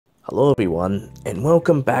Hello everyone, and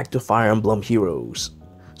welcome back to Fire Emblem Heroes.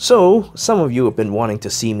 So, some of you have been wanting to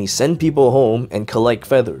see me send people home and collect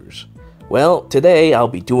feathers. Well, today I'll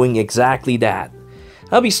be doing exactly that.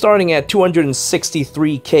 I'll be starting at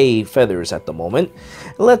 263k feathers at the moment.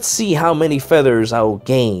 Let's see how many feathers I'll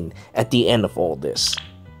gain at the end of all this.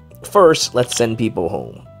 First, let's send people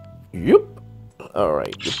home. Yup.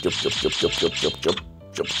 Alright, yup.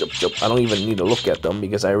 I don't even need to look at them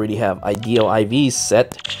because I already have ideal IVs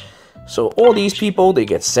set. So all these people, they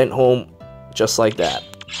get sent home just like that.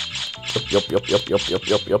 Yup.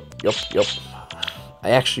 I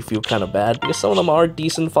actually feel kind of bad because some of them are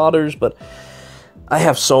decent fathers, but I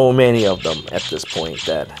have so many of them at this point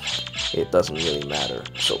that it doesn't really matter.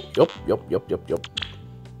 So, yup.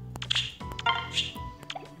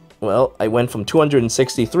 Well, I went from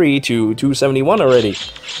 263 to 271 already.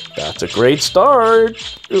 That's a great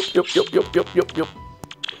start. Yup.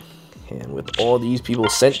 And with all these people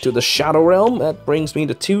sent to the Shadow Realm, that brings me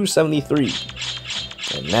to 273.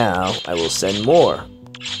 And now, I will send more.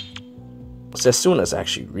 Sesuna's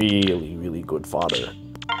actually really good fodder.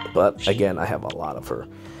 But, again, I have a lot of her.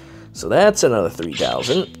 So that's another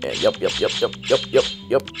 3,000. And yup.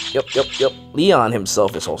 Leon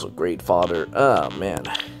himself is also great fodder. Oh, man.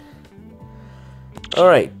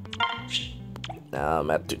 Alright. Now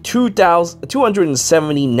I'm at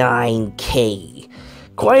 279k.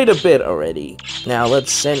 Quite a bit already. Now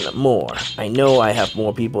let's send more. I know I have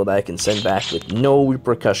more people that I can send back with no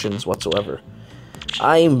repercussions whatsoever.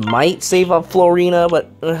 I might save up Florina,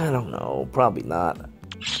 but I don't know. Probably not.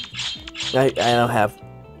 I don't have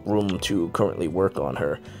room to currently work on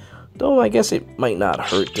her. Though I guess it might not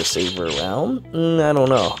hurt to save her around. I don't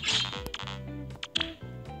know.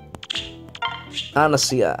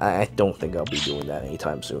 Honestly, I don't think I'll be doing that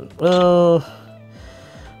anytime soon. Well,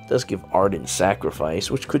 it does give Ardent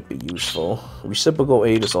Sacrifice, which could be useful. Reciprocal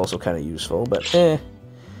Aid is also kind of useful, but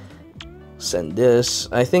Send this.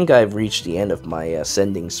 I think I've reached the end of my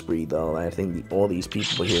sending spree, though. I think all these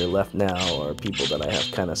people here left now are people that I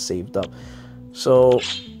have kind of saved up. So,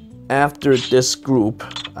 after this group,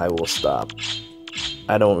 I will stop.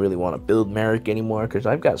 I don't really want to build Merrick anymore, because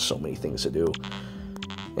I've got so many things to do.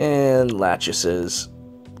 And Latches.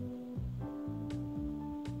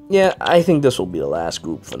 Yeah, I think this will be the last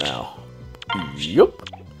group for now. Yup.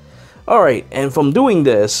 Alright, and from doing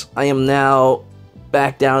this, I am now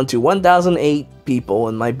back down to 1,008 people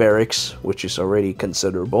in my barracks, which is already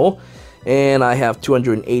considerable. And I have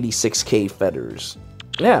 286k feathers.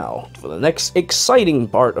 Now, for the next exciting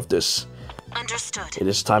part of this. Understood. It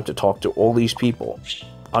is time to talk to all these people.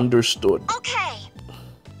 Understood. Okay.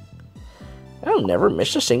 I'll never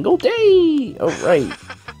miss a single day. All right.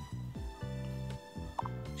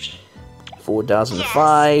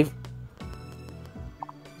 4,005. Yes.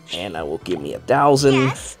 And I will give me 1,000.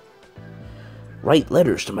 Yes. Write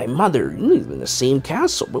letters to my mother. You live in the same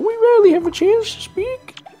castle, but we rarely have a chance to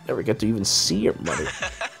speak. Never get to even see your mother.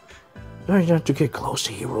 I have to get close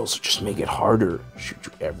to heroes, just make it harder. Should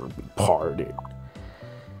you ever be parted?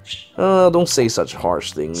 Don't say such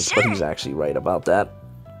harsh things, but he's actually right about that.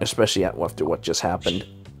 Especially after what just happened.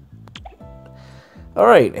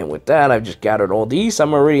 Alright, and with that, I've just gathered all these.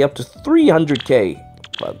 I'm already up to 300k.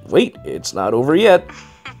 But wait, it's not over yet.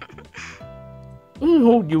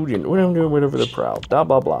 Hold Union, whatever the proud. Blah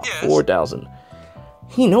blah blah. Yes. 4,000.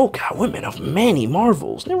 Hinoka, women of many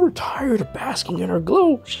marvels, never tired of basking in her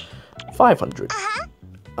glow. 500.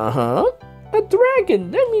 A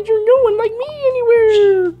dragon. That means you're no one like me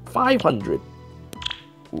anywhere. 500.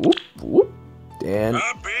 Whoop. And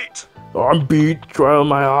I'm beat. Try on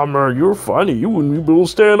my armor. You're funny. You wouldn't be able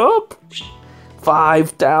to stand up.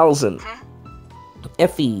 5,000.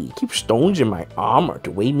 Effie, keep stones in my armor to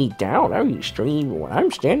weigh me down. I mean, stream when I'm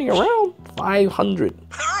standing around. 500.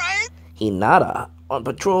 Alright. Hinata, on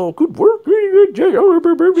patrol. Good work.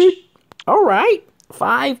 Alright.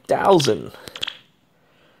 5,000.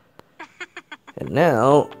 And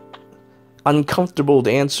now, uncomfortable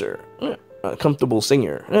dancer. Comfortable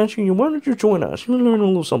singer. Actually, why don't you join us? You'll learn a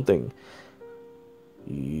little something.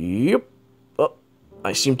 Yep. Oh,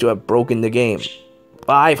 I seem to have broken the game.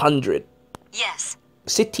 500. Yes.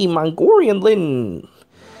 City Mongolian Lin.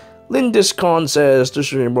 Lindiscon says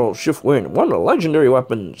this is about Shift Win. One of the legendary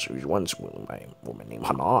weapons. Who's once with my woman named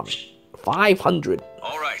Hanan. 500.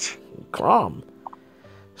 Alright. Crom.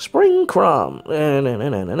 Spring Crom.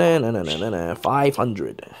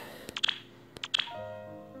 500.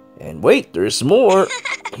 And wait, there's more.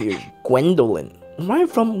 Here's Gwendolyn. I'm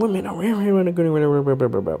from women. But I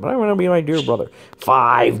want to be my dear brother.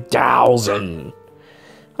 5,000.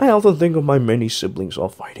 I often think of my many siblings all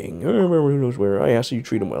fighting. Who knows where? I ask you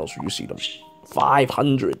treat them well so you see them.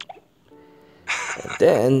 500. And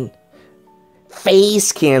then,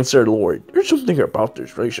 face cancer lord. There's something about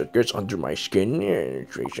this race that gets under my skin. Yeah,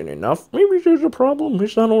 it's racing enough. Maybe there's a problem.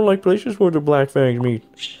 It's not all like places where the black fangs meet.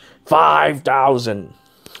 5,000.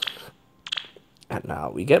 And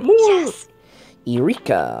now we get more. Yes.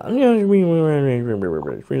 Eureka.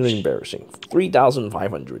 It's really embarrassing.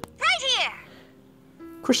 3,500. Right here.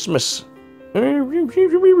 Christmas.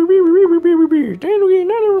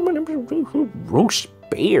 Roast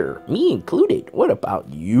bear. Me included. What about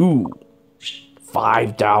you?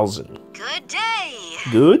 5,000. Good day.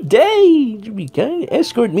 Good day. You can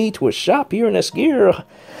escort me to a shop here in Esquire.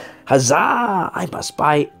 Huzzah! I must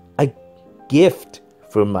buy a gift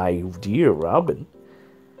for my dear Robin.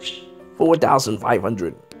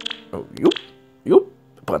 4,500. Oh, yup.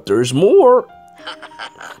 But there's more.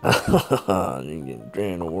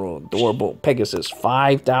 Adorable Pegasus.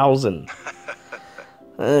 5,000.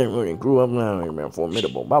 I really grew up now.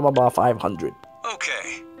 Formidable. Blah blah blah. 500.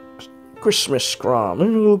 Okay. Christmas scrum.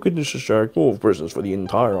 Look at this shark full of presents for the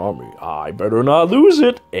entire army. I better not lose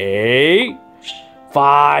it.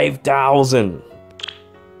 5,000.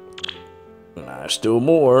 Still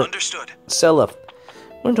more. Understood. Selef.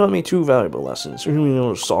 One taught me 2 valuable lessons. He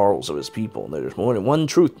knows the sorrows of his people. There's more than one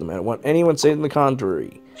truth, no matter what anyone said in the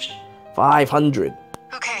contrary. 500.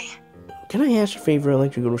 Okay. Can I ask a favor? I'd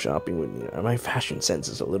like to go shopping with you. My fashion sense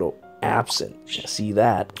is a little absent. I see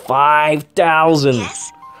that. 5,000.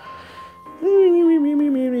 Yes.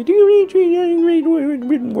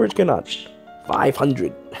 Words cannot.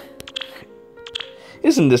 500.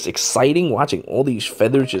 Isn't this exciting watching all these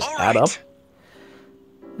feathers just add up?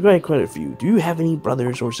 Right, quite a few. Do you have any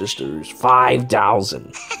brothers or sisters?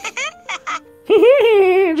 5,000.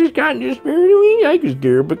 Just got in your spirit of me. I could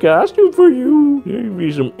scare up a costume for you. There'd be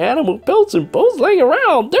some animal pelts and bows laying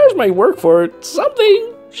around. There's my work for it.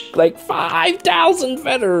 Something like 5,000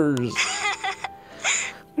 feathers.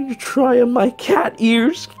 Try on my cat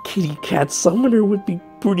ears. Kitty cat summoner would be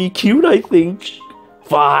pretty cute, I think.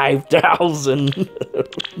 5,000.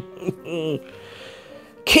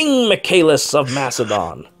 King Michaelis of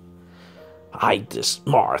Macedon. I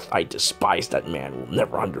despise that man. We'll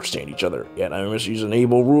never understand each other. Yet I miss he's an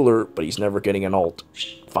able ruler, but he's never getting an alt.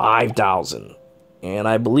 5,000. And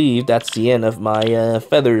I believe that's the end of my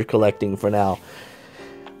feather collecting for now.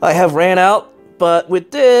 I have ran out, but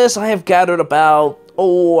with this, I have gathered about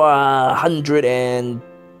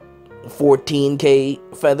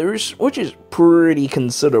 114k feathers, which is pretty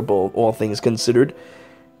considerable, all things considered.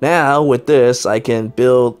 Now, with this, I can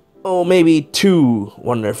build, maybe 2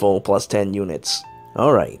 wonderful plus 10 units.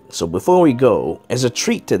 Alright, so before we go, as a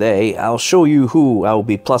treat today, I'll show you who I'll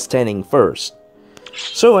be plus 10ing first.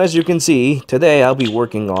 So, as you can see, today I'll be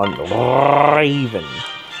working on Raven.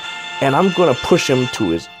 And I'm gonna push him to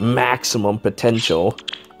his maximum potential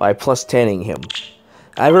by plus 10ing him.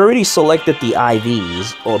 I've already selected the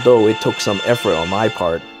IVs, although it took some effort on my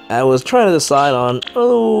part. I was trying to decide on,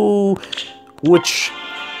 which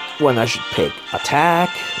one I should pick, attack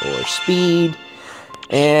or speed,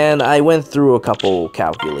 and I went through a couple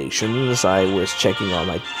calculations. I was checking on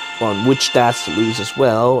which stats to lose as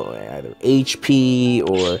well, either HP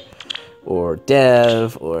or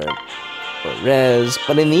dev or res,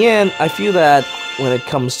 but in the end I feel that when it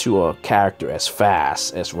comes to a character as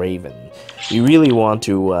fast as Raven, you really want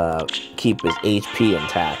to keep his HP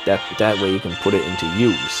intact. That way you can put it into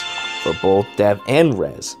use for both dev and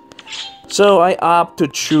res. So I opt to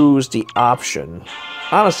choose the option.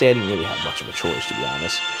 Honestly, I didn't really have much of a choice, to be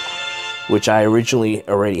honest, which I originally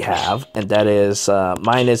already have, and that is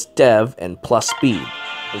minus dev and plus speed.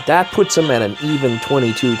 That puts him at an even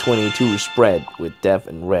 22-22 spread with dev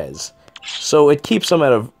and res. So it keeps him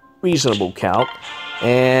at a reasonable count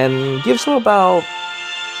and gives him about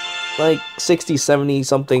like 60-70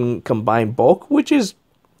 something combined bulk, which is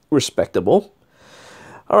respectable.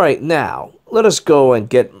 Alright, now let us go and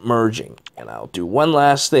get merging, and I'll do one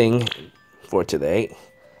last thing for today,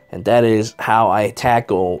 and that is how I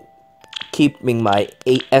tackle keeping my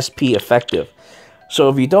SP effective. So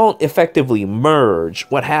if you don't effectively merge,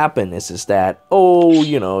 what happens is that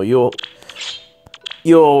you'll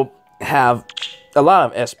have a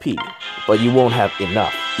lot of SP, but you won't have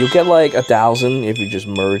enough. You'll get like 1,000 if you just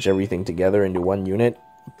merge everything together into one unit,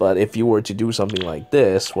 but if you were to do something like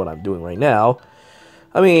this, what I'm doing right now,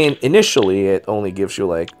 I mean, initially it only gives you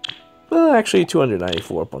like, well, actually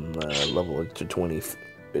 294 up on the level to 20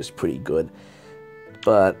 is pretty good.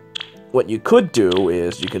 But what you could do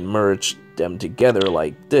is you can merge them together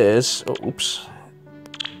like this. Oh, oops.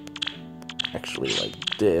 Actually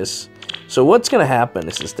like this. So what's going to happen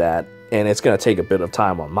is that, and it's going to take a bit of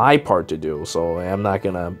time on my part to do, so I'm not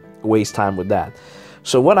going to waste time with that.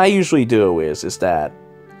 So what I usually do is that,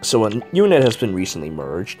 so a unit has been recently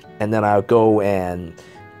merged, and then I'll go and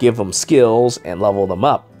give them skills and level them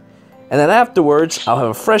up. And then afterwards, I'll have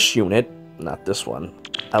a fresh unit, not this one,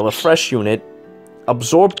 I'll have a fresh unit,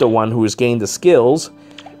 absorb the one who has gained the skills,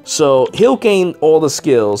 so he'll gain all the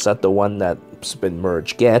skills that the one that's been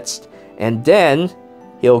merged gets, and then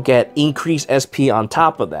he'll get increased SP on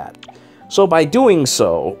top of that. So by doing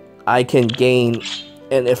so, I can gain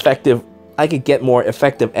I could get more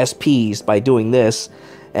effective SPs by doing this,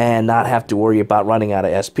 and not have to worry about running out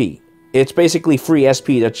of SP. It's basically free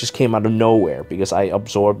SP that just came out of nowhere because I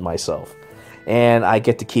absorbed myself. And I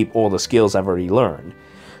get to keep all the skills I've already learned.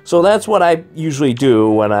 So that's what I usually do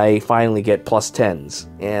when I finally get plus 10s.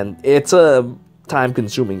 And it's a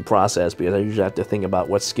time-consuming process because I usually have to think about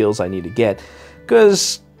what skills I need to get.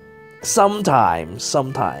 Because sometimes,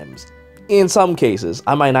 in some cases,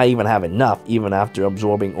 I might not even have enough even after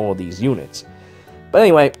absorbing all these units. But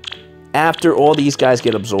anyway, after all these guys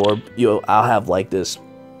get absorbed, I'll have like this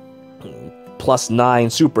plus 9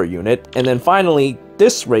 super unit, and then finally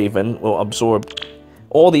this Raven will absorb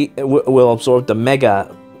the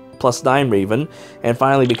mega plus 9 Raven, and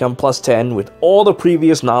finally become plus 10 with all the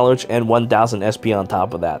previous knowledge and 1000 SP on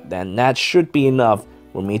top of that. Then that should be enough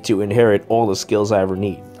for me to inherit all the skills I ever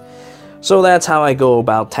need. So that's how I go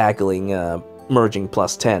about tackling merging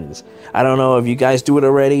plus 10s. I don't know if you guys do it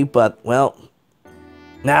already, but well,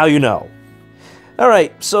 now you know.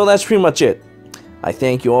 Alright, so that's pretty much it. I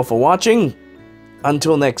thank you all for watching.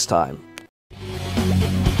 Until next time.